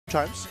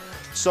chimes.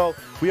 So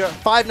we are at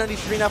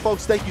 593 now,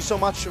 folks. Thank you so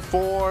much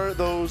for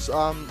those,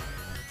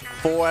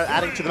 for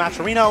adding to the match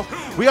for Reno.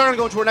 We are going to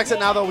go into our next set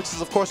now, though, which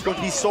is, of course, going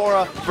to be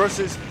Sora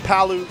versus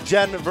Palu,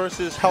 Gen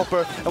versus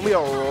HelpR, and we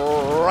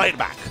are right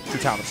back to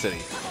Town of City.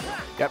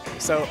 Yep.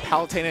 So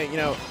Palutena, you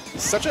know,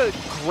 such a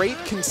great,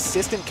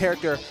 consistent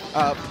character.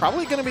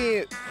 Probably going to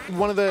be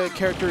one of the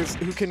characters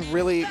who can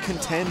really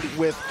contend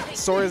with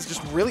Sora's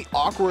just really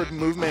awkward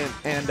movement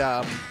and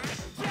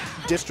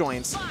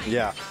disjoints.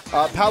 Yeah.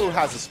 Palu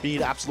has the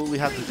speed, absolutely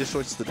has the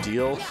disjoints to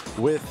deal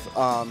with,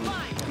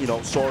 you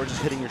know, Sora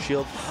just hitting your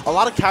shield. A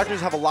lot of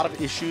characters have a lot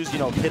of issues, you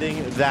know,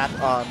 hitting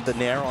that, the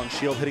nair on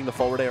shield, hitting the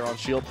forward air on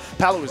shield.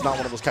 Palu is not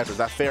one of those characters.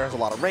 That fair has a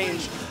lot of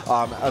range,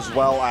 as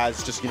well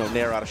as just, you know,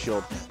 nair out of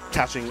shield,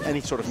 catching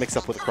any sort of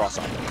mix-up with a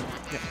cross-arm.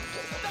 Yeah.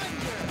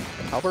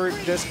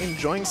 HelpR just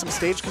enjoying some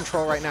stage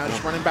control right now,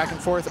 just running back and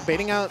forth,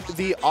 baiting out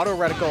the auto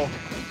reticle.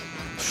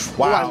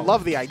 Wow. Ooh, I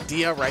love the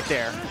idea right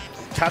there.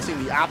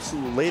 Catching the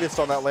absolute latest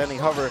on that landing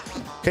hover.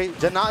 Okay,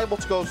 Gen not able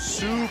to go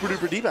super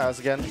duper deep as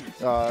again.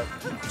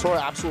 Sora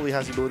absolutely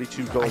has the ability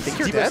to go. I think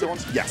you're deep dead. as it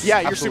wants. Yes. Yeah,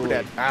 you're absolutely.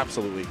 super dead.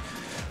 Absolutely.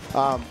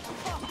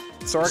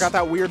 Sora got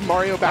that weird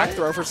Mario back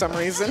throw for some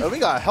reason. We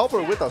got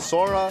HelpR with a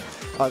Sora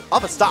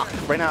up a stock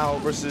right now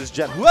versus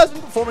Gen, who has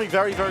been performing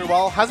very, very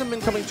well. Hasn't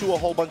been coming to a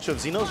whole bunch of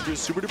Xenos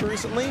just super duper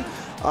recently,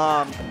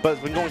 but has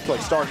been going to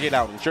like Stargate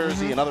out in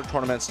Jersey and other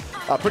tournaments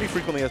pretty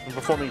frequently. Has been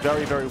performing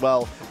very, very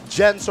well.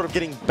 Gen sort of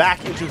getting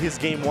back into his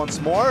game once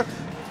more.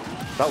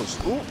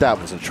 That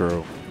wasn't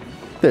true.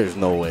 There's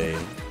no way.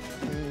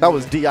 That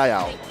was DI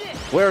out.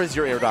 Where is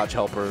your air dodge,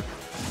 HelpR?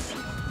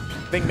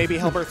 I think maybe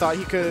HelpR thought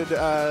he could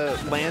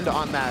land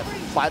on that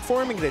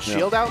platform and get a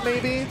shield out,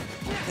 maybe.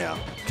 Yeah.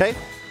 Okay.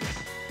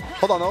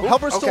 Hold on, though.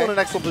 HelpR's still in an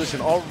excellent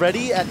position.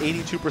 Already at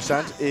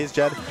 82% is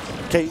Jed.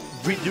 Okay,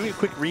 doing a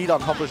quick read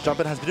on HelpR's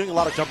jump-in. Has been doing a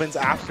lot of jump-ins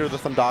after the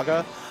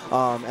Thundaga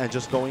and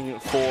just going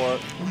for...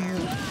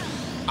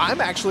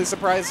 I'm actually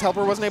surprised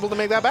HelpR wasn't able to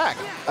make that back.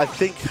 I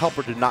think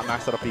HelpR did not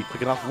max that up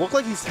quick enough. Looked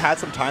like he's had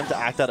some time to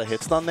act out a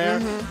hit stun there.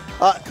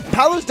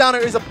 Palu's downer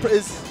is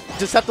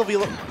deceptively...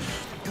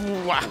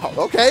 Wow.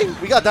 Okay,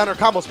 we got downer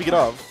combo, speaking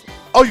of.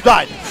 Oh, you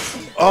died.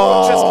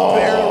 Oh, just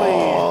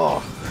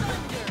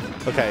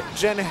barely. Okay.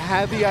 Gen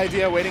had the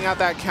idea waiting out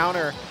that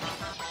counter.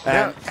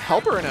 And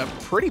HelpR in a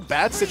pretty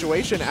bad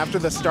situation after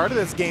the start of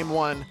this game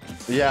one.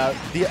 Yeah,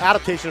 the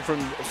adaptation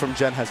from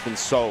Gen has been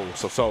so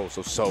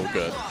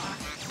good.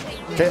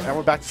 Okay, and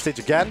we're back to stage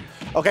again.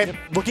 Okay,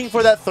 looking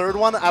for that third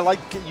one. I like,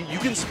 you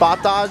can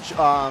spot dodge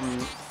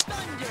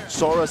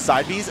Sora's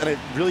side Bs, and it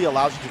really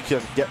allows you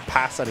to get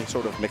past any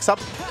sort of mix-up.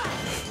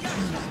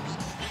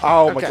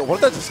 Oh my god, what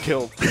if that just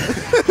killed?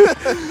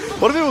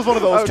 What if it was one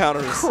of those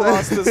counters?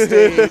 Across the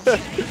stage.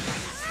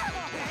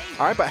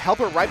 All right, but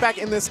HelpR right back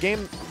in this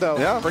game,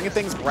 though, bringing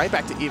things right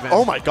back to even.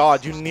 Oh my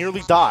god, you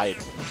nearly died.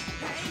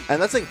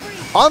 And that's the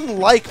thing,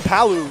 unlike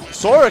Palu,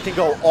 Sora can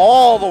go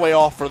all the way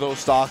off for those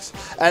stocks.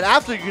 And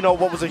after, you know,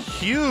 what was a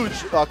huge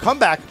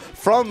comeback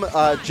from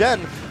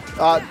Gen,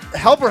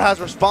 HelpR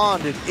has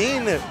responded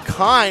in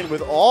kind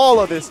with all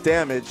of this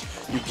damage.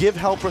 You give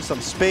HelpR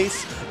some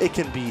space, it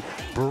can be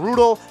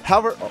brutal.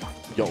 However,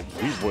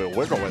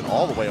 we're going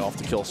all the way off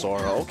to kill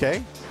Sora,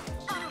 okay.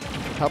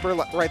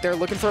 HelpR right there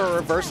looking for a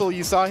reversal.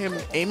 You saw him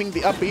aiming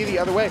the up B the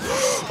other way.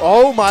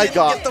 Oh my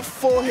god. Get the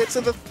full hits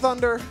of the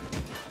Thunder.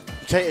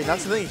 Okay, and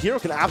that's the thing. Hero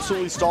can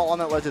absolutely stall on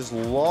that ledge as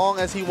long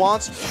as he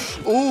wants.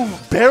 Ooh,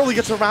 barely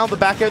gets around the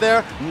back air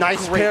there.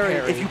 Nice parry.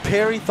 If you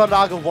parry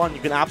Thundaga 1,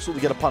 you can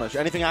absolutely get a punish.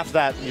 Anything after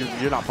that,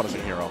 you're not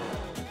punishing Hero. All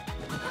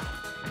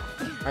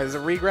right, there's a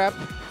regrab.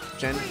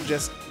 Gen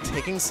just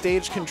taking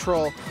stage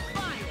control,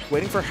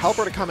 waiting for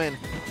HelpR to come in.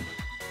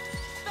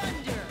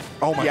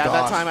 Oh my god. Yeah,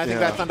 that time I think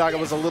that Thundaga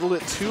was a little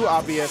bit too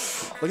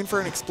obvious. Looking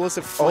for an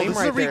explosive flame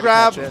right there.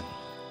 Regrab.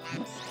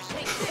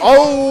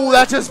 Oh,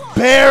 that just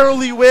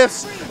barely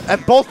whiffs.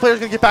 And both players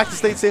going to get back to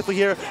stage safely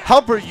here.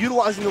 HelpR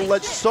utilizing the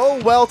ledge so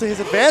well to his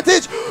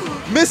advantage.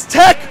 Miss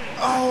tech.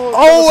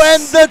 Oh,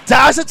 and the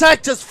dash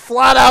attack just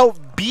flat out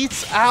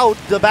beats out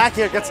the back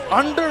air. Gets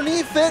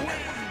underneath it.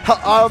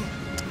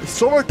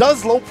 Sora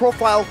does low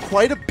profile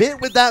quite a bit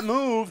with that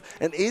move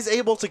and is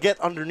able to get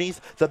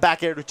underneath the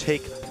back air to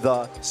take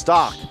the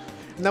stock.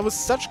 And that was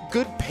such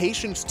good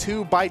patience,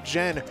 too, by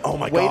Gen. Oh,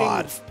 my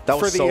god. That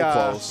was so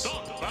close.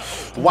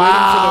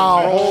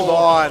 Wow. Hold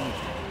on.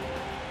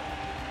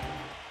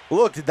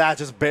 Look at that,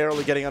 just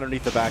barely getting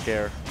underneath the back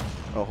air.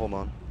 Oh, hold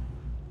on.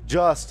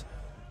 Just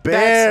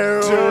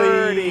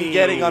barely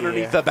getting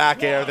underneath the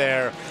back air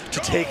there to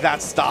take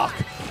that stock.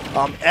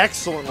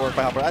 Excellent work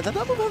by HelpR. Did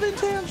that move have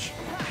Intange?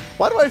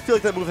 Why do I feel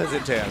like that move has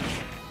Intange?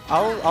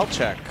 I'll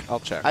check.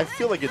 I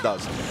feel like it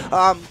does.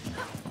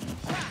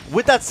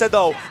 With that said,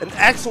 though, an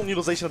excellent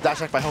utilization of dash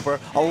attack by HelpR,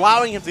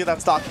 allowing him to get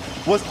that stock.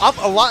 Was up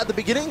a lot at the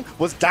beginning,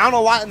 was down a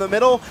lot in the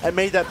middle, and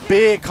made that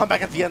big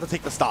comeback at the end to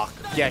take the stock.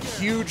 Yeah,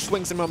 huge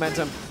swings in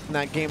momentum in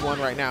that game one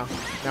right now.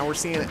 Now we're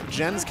seeing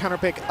Gen's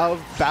counterpick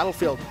of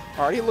Battlefield.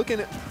 Already looking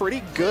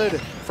pretty good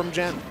from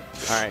Gen.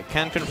 All right,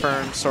 can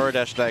confirm Sora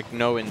dash attack,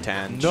 no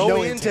intange.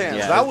 No intange.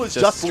 Yeah, that was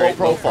just low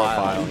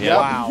profile. Yep.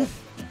 Wow.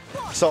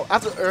 So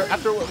after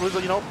what was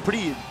a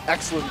pretty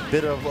excellent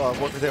bit of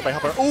work there by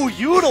HelpR. Oh,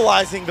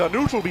 utilizing the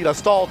neutral beat, a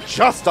stall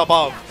just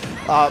above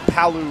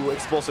Palu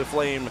explosive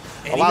flame,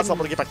 And allows even-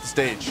 HelpR to get back to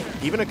stage.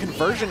 Even a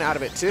conversion out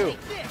of it, too.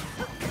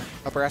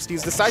 HelpR has to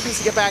use the side boost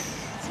to get back.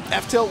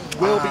 F-tilt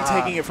will be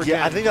taking it for Yeah,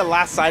 Jen. I think that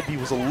last side B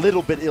was a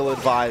little bit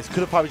ill-advised. Could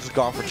have probably just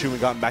gone for 2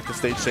 and gotten back to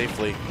stage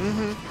safely.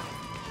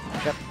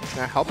 Yep.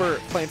 Now HelpR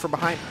playing from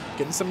behind,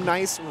 getting some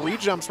nice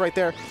re-jumps right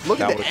there. Look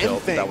That at would the have end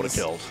killed. things. That would have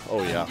killed.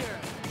 Oh, yeah.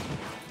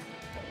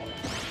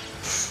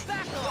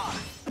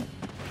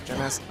 Jen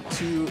has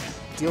to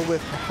deal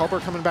with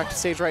HelpR coming back to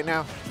stage right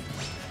now.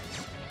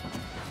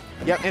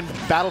 Yep, and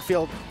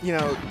Battlefield,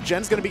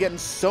 Jen's going to be getting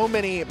so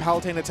many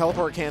Palutena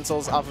teleport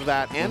cancels off of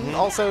that, and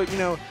also,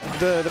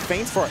 the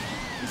feints for it.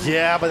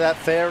 Yeah, but that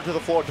fair to the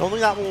floor. Don't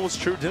think that one was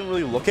true. Didn't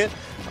really look it.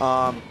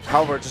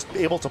 However, just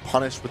able to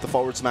punish with the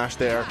forward smash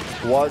there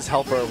was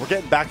HelpR. We're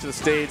getting back to the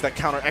stage. That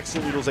counter,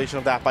 excellent utilization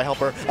of that by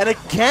HelpR. And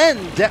again,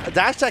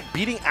 dash attack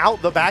beating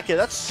out the back end.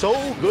 That's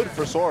so good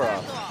for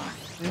Sora.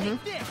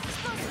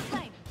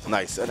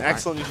 Nice. An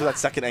excellent use of that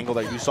second angle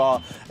there. You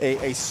saw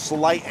a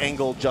slight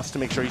angle just to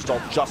make sure he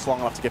stalled just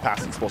long enough to get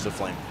past the explosive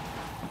flame.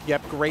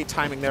 Yep, great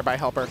timing there by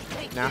HelpR.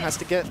 Now has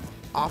to get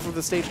off of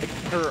the stage,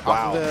 or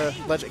Wow. off of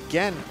the ledge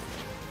again.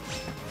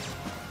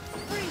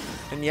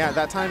 And yeah,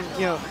 that time,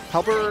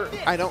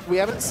 HelpR, we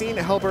haven't seen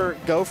HelpR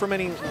go for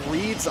many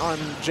reads on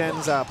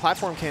Jen's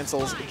platform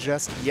cancels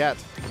just yet.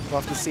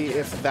 We'll have to see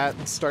if that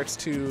starts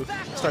to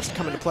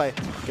come into play.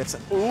 Gets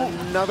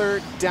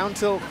another down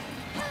tilt.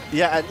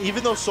 Yeah, and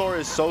even though Sora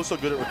is so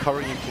good at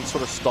recovering and can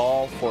sort of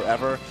stall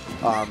forever,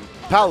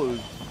 Palu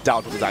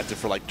down was active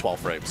for like 12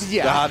 frames.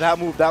 Yeah. That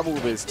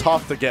move is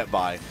tough to get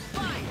by.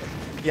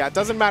 Yeah, it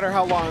doesn't matter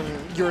how long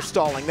you're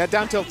stalling. That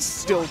down tilt's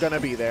still going to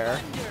be there.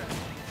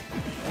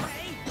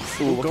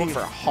 Ooh, Going for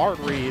a hard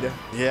read.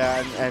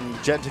 Yeah,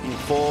 and Jen taking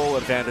full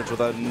advantage with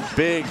a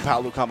big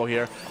Palu combo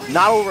here.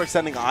 Not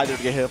overextending either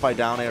to get hit by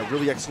down air.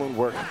 Really excellent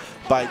work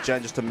by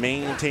Jen just to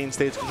maintain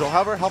stage control.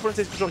 However, HelpR in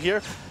stage control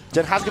here.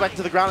 Jen has to get back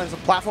into the ground and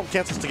some platform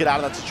cancels to get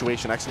out of that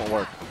situation. Excellent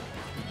work.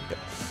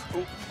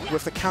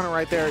 With the counter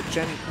right there,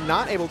 Jen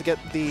not able to get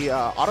the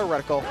auto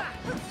reticle.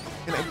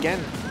 And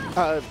again,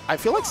 I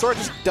feel like Sora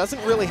just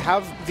doesn't really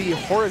have the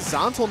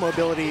horizontal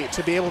mobility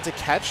to be able to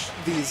catch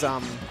these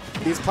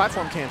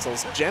platform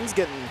cancels. Jen's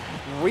getting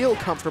real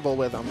comfortable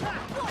with them.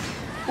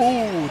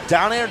 Ooh,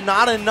 down air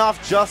not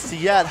enough just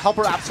yet.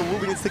 HelpR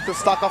absolutely needs to take the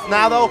stock off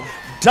now though.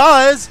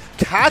 Does,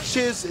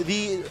 catches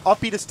the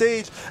up B to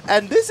stage,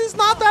 and this is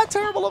not that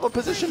terrible of a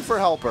position for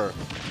HelpR.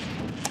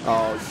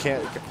 Oh, you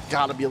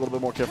gotta be a little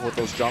bit more careful with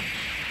those jumps.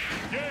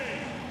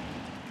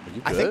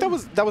 I think that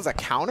was a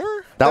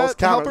counter. That was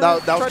counter.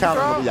 HelpR That was tried to counter.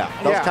 draw?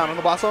 Yeah, that was counter in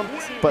the blast zone.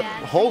 But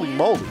holy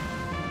moly,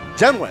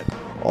 Jen went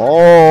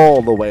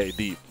all the way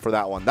deep for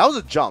that one. That was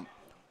a jump.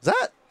 Is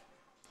that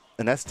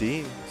an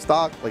SD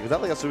stock? Like, is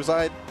that like a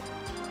suicide?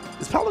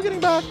 Is Palu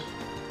getting back?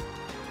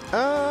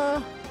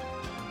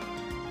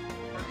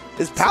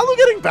 Is Palu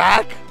getting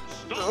back?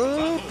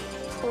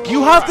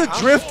 You have to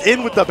drift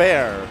in with the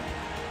bear.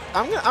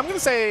 I'm gonna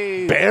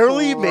say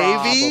Barely,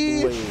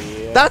 probably.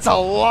 maybe? That's a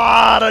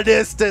lot of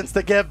distance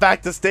to get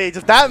back to stage.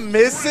 If that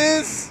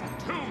misses,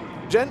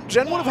 Jen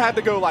would have had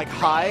to go like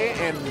high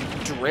and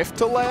drift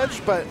to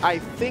ledge, but I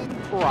think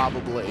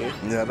probably.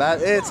 yeah,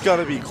 it's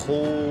gonna be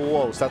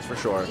close. That's for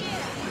sure.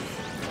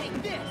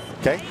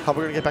 Okay, how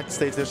we're gonna get back to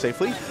stage there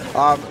safely.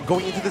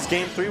 Going into this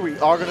game 3, we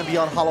are gonna be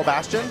on Hollow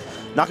Bastion.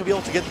 Not gonna be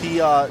able to get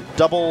the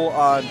double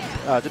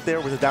dip there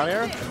with a down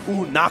air.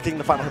 Ooh, not getting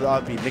the final hit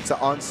of makes it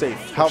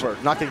unsafe. However,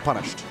 not getting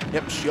punished.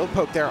 Yep, shield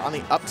poke there on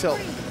the up tilt,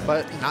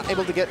 but not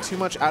able to get too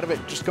much out of it,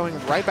 just going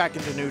right back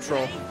into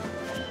neutral.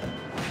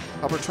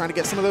 HelpR trying to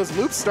get some of those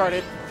loops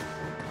started.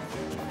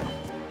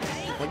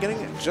 We're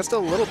getting just a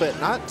little bit,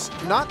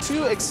 not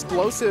too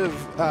explosive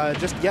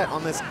just yet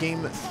on this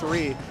game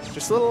 3.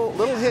 Just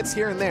little hits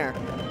here and there.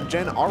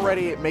 Jen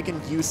already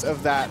making use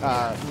of that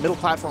middle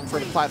platform for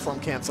the platform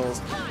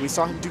cancels. We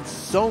saw him do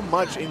so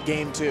much in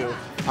game 2.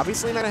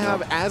 Obviously not going to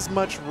have as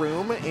much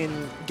room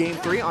in game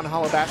 3 on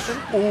Hollow Bastion.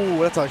 Ooh,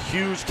 that's a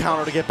huge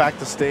counter to get back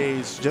to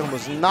stage. Jen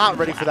was not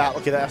ready for that.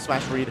 Look at that F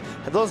smash read.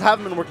 And those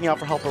haven't been working out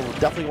for HelpR. We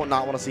definitely would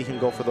not want to see him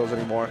go for those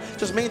anymore.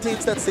 Just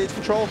maintains that stage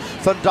control.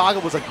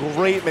 Thundaga was a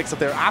great mix up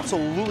there.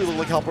 Absolutely looked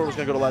like HelpR was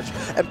going to go to ledge.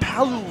 And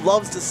Palu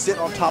loves to sit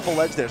on top of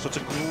ledge there. So it's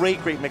a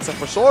great mix up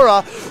for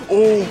Sora.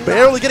 Oh,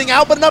 barely getting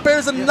out, but enough air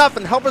is enough.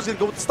 And HelpR's going to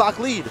go with the stock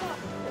lead.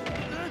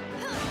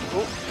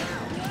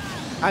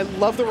 I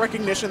love the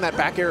recognition that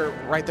back air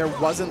right there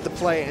wasn't the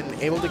play and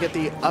able to get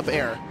the up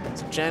air.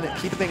 So Jen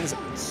keeping things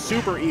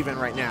super even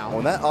right now. Oh,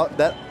 and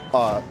that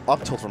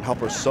up tilt from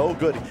HelpR is so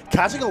good.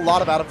 Catching a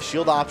lot of out of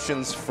shield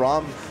options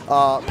from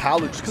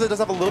Palu just because it does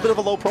have a little bit of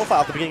a low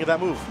profile at the beginning of that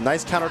move.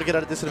 Nice counter to get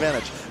at a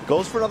disadvantage.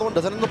 Goes for another one,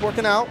 doesn't end up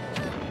working out.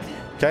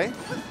 Okay,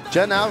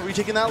 Jen now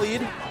retaking that lead.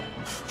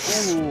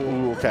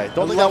 Ooh, okay.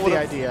 Don't think that would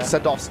have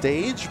sent off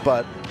stage,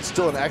 but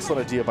still an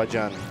excellent idea by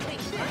Jen.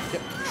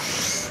 Yep.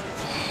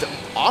 The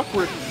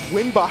awkward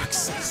win box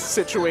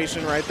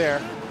situation right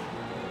there.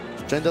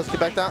 Jen does get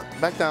back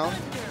down.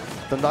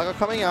 Thundaga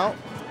coming out.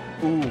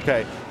 Ooh,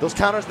 okay. Those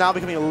counters now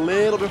becoming a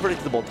little bit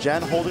predictable.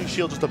 Jen holding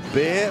shield just a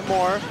bit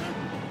more.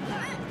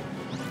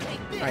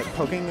 All right,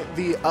 poking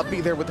the up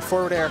B there with the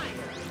forward air.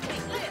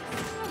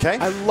 Okay.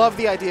 I love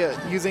the idea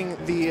using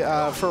the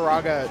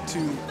Faraga to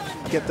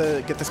get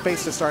the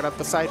space to start up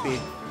the side B.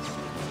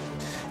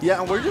 Yeah,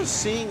 and we're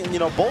just seeing, you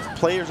know, both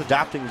players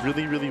adapting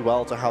really, really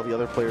well to how the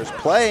other player's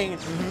playing.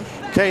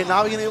 Okay,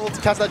 now being able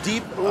to catch that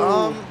deep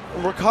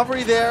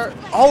recovery there.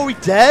 Oh, are we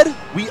dead?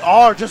 We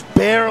are, just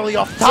barely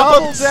off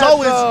top of.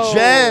 So is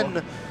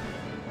Jen.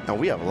 And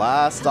we have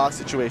last stock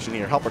situation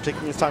here. HelpR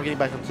taking his time getting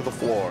back onto the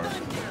floor.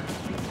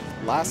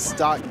 Last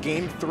stock,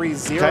 game 3,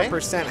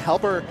 0%.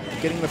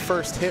 HelpR getting the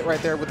first hit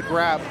right there with the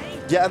grab.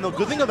 Yeah, and the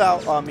good thing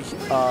about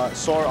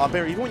Sora up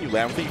air, even when you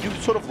land with it, you do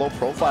sort of low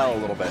profile a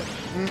little bit.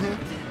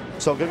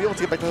 So going to be able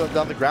to get back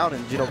down the ground,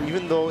 and you know,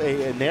 even though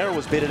a Nair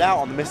was baited out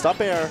on the missed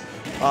up air,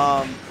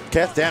 okay,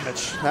 that's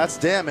damage. That's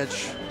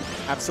damage.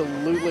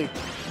 Absolutely.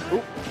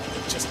 Ooh,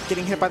 just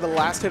getting hit by the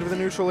last hit of the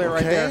neutral air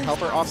right there.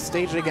 HelpR off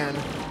stage again.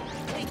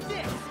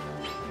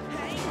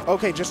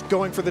 Okay, just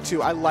going for the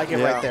 2. I like it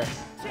right there.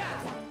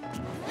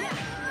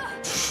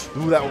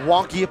 Ooh, that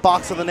wonky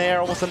hitbox of the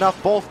Nair, almost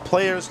enough. Both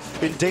players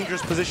in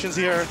dangerous positions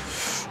here.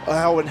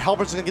 Oh, and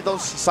HelpR's going to get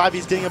those side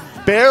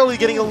Bs, barely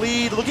getting a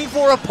lead. Looking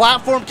for a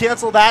platform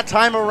cancel that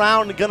time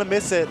around and going to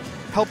miss it.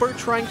 HelpR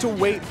trying to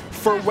wait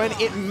for when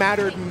it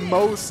mattered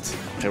most.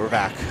 Okay, we're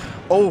back.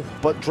 Oh,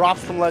 but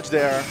drops from ledge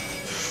there.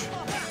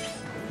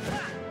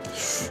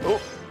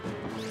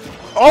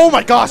 Oh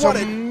my gosh,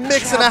 a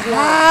mix and a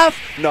half.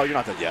 No, you're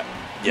not dead yet.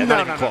 Yeah,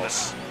 not even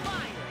close.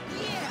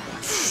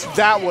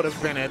 That would have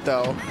been it,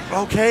 though.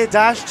 Okay,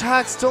 dash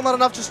attack, still not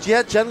enough just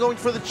yet. Jen going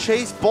for the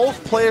chase.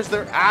 Both players,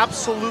 their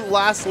absolute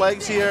last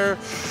legs here.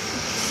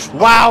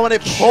 Wow, and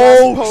it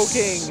pokes.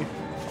 Poking.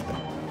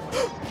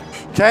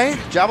 Okay,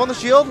 jab on the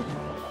shield.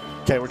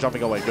 Okay, we're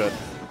jumping away, good.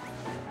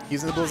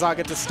 Using the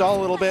Blizzaga to stall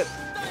a little bit.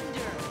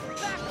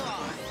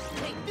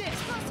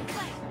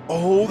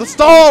 Oh, the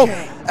stall!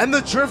 Okay. And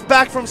the drift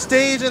back from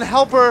stage, and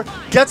HelpR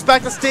gets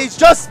back to stage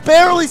just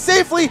barely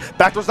safely.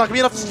 Backdoor's not gonna be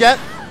enough just yet.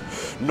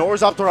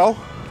 Nor's up throw.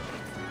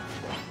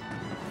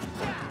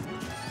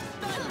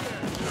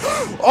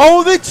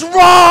 Oh, they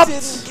dropped!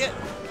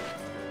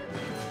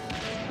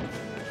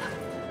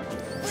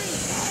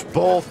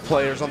 Both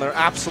players on their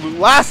absolute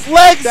last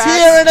legs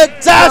here, and a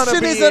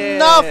dash-in is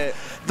enough.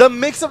 The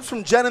mix-ups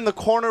from Jen in the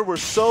corner were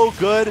so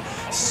good,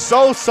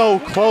 so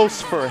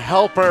close for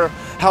HelpR.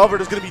 However,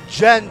 there's going to be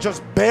Jen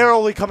just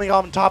barely coming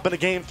on top in a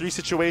Game 3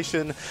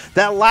 situation.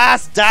 That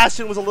last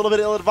dash-in was a little bit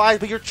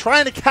ill-advised, but you're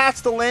trying to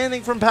catch the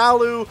landing from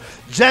Palu.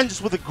 Jen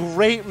just with a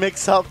great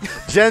mix-up.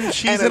 Jen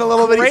cheesing a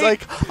little bit. He's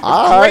like,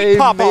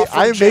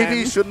 I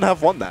maybe shouldn't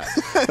have won that.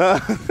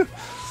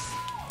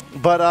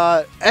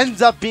 But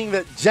ends up being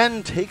that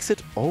Jen takes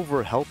it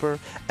over HelpR.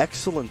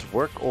 Excellent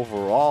work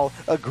overall.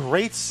 A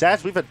great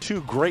set. We've had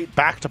 2 great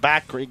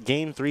back-to-back great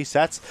Game 3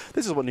 sets.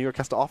 This is what New York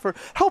has to offer.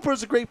 HelpR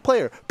is a great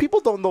player. People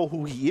don't know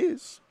who he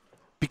is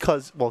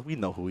because, well, we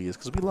know who he is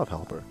because we love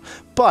HelpR.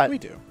 But we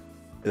do.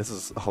 This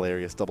is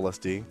hilarious. Double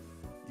SD.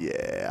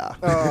 Yeah.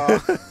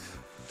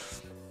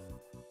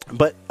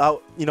 But,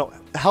 you know,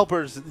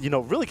 HelpR's, you know,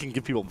 really can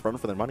give people a run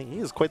for their money. He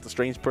is quite the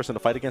strange person to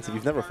fight against. If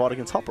you've never fought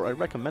against HelpR, I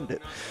recommend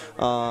it.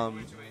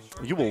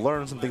 You will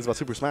learn some things about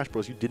Super Smash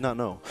Bros. You did not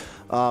know.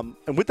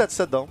 And with that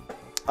said, though,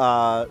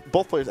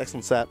 both players,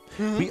 excellent set.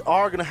 We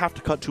are going to have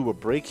to cut to a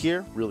break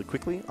here really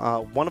quickly.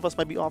 One of us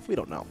might be off. We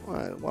don't know.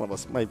 One of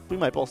us we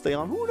might both stay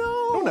on. Who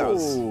knows? Who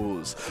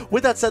knows?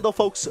 With that said, though,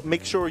 folks,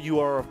 make sure you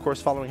are, of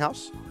course, following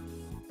house.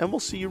 And we'll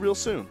see you real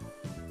soon.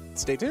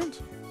 Stay tuned.